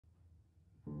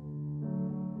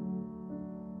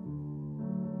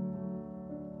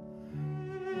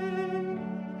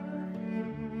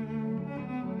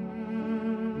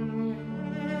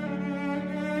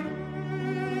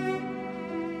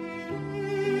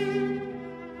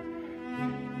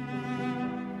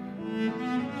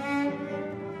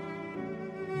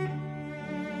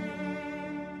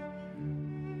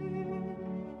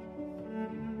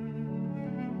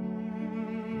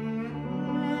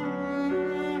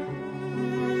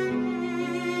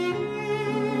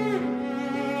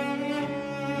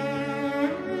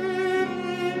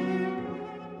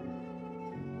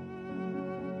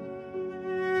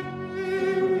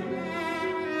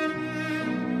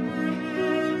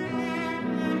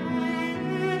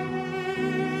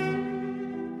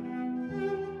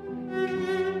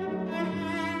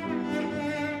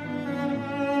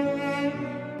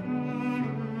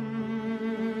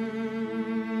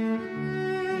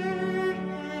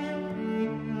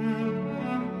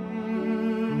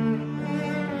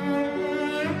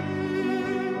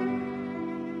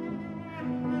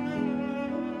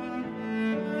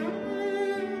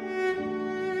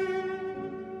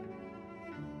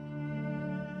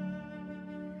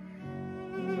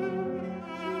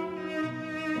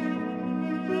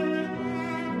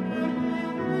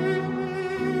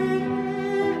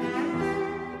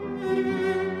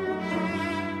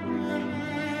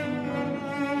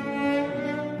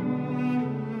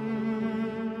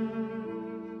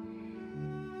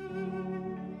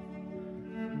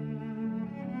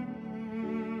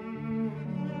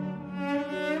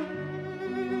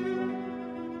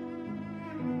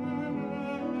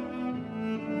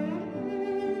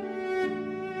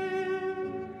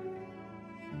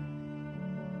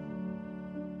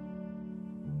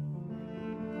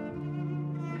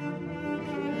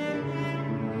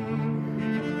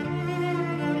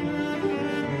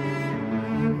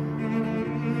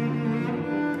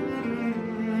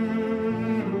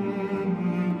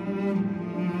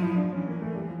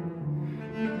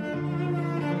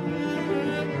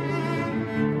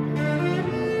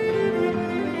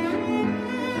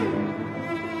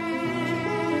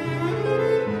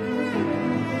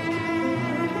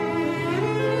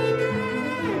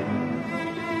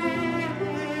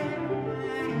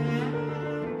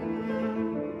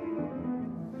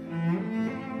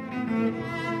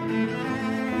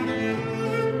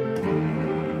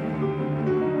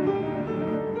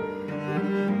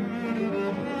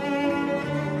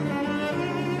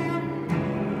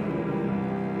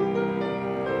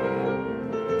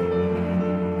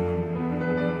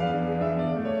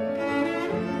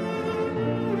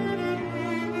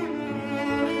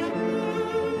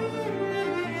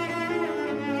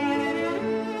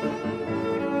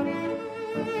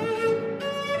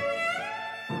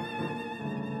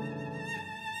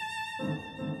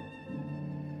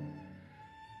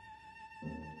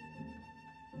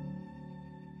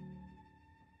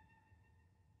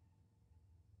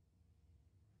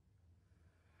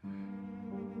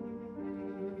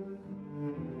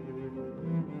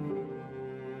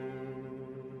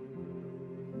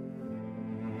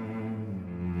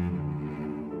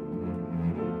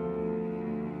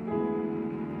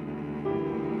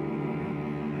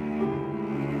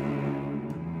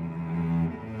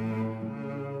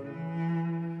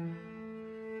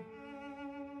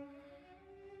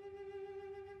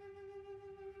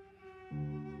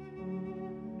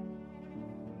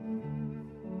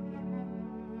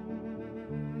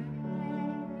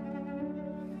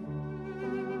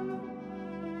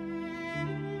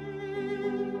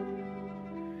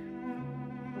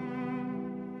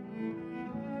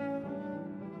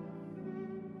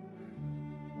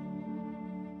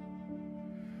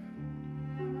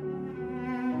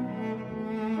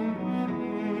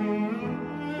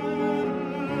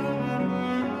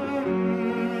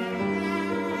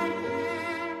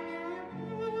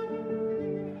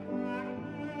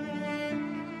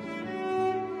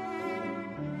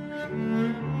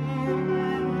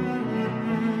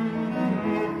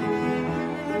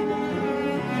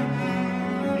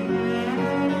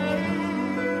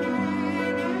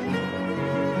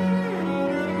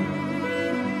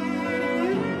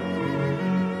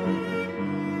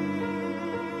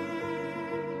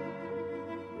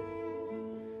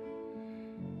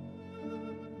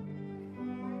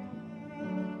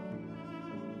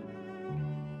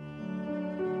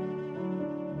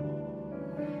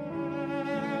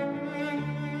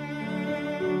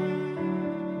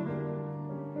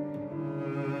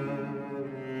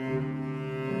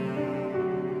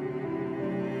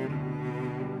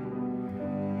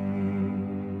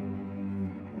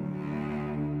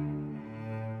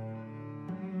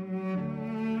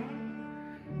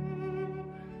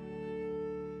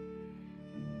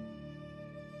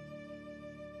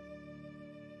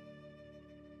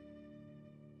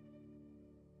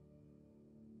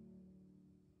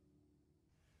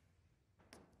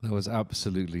That was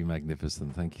absolutely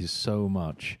magnificent. Thank you so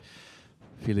much.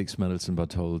 Felix Mendelssohn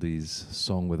Bartholdy's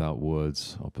Song Without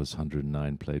Words, Opus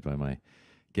 109, played by my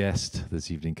guest this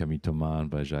evening, Camille Thomas,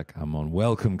 by Jacques Ammon.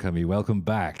 Welcome, Camille. Welcome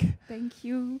back. Thank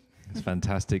you. It's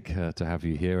fantastic to have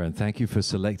you here, and thank you for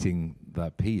selecting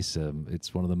that piece.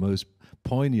 It's one of the most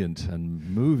poignant and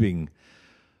moving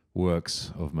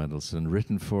works of Mendelssohn,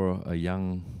 written for a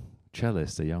young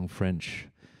cellist, a young French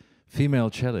female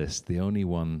cellist, the only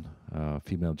one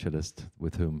female cellist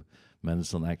with whom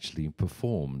Mendelssohn actually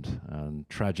performed, and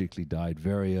tragically died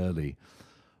very early,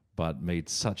 but made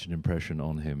such an impression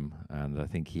on him. And I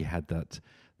think he had that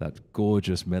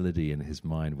gorgeous melody in his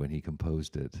mind when he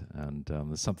composed it. And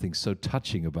there's something so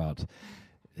touching about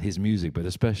his music, but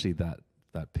especially that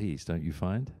piece, don't you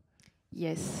find?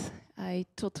 Yes, I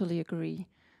totally agree.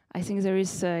 I think there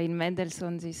is in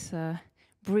Mendelssohn this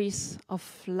breeze of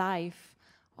life,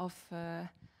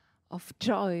 of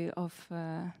joy, of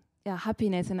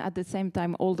happiness, and at the same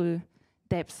time all the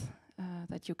depth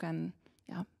that you can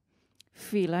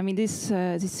feel. I mean,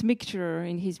 this mixture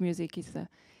in his music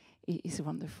is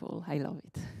wonderful. I love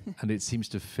it. And it seems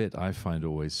to fit, I find,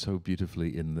 always so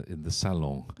beautifully in the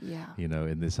salon. Yeah. You know,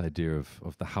 in this idea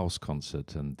of the house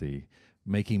concert and the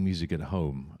making music at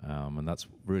home, and that's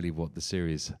really what the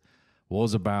series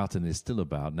was about and is still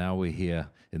about. Now we're here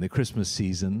in the Christmas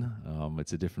season.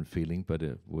 It's a different feeling, but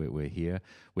we're here.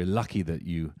 We're lucky that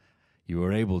you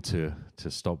were able to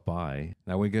stop by.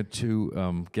 Now we're going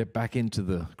to get back into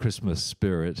the Christmas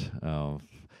spirit of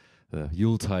the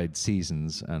Yuletide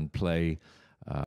seasons and play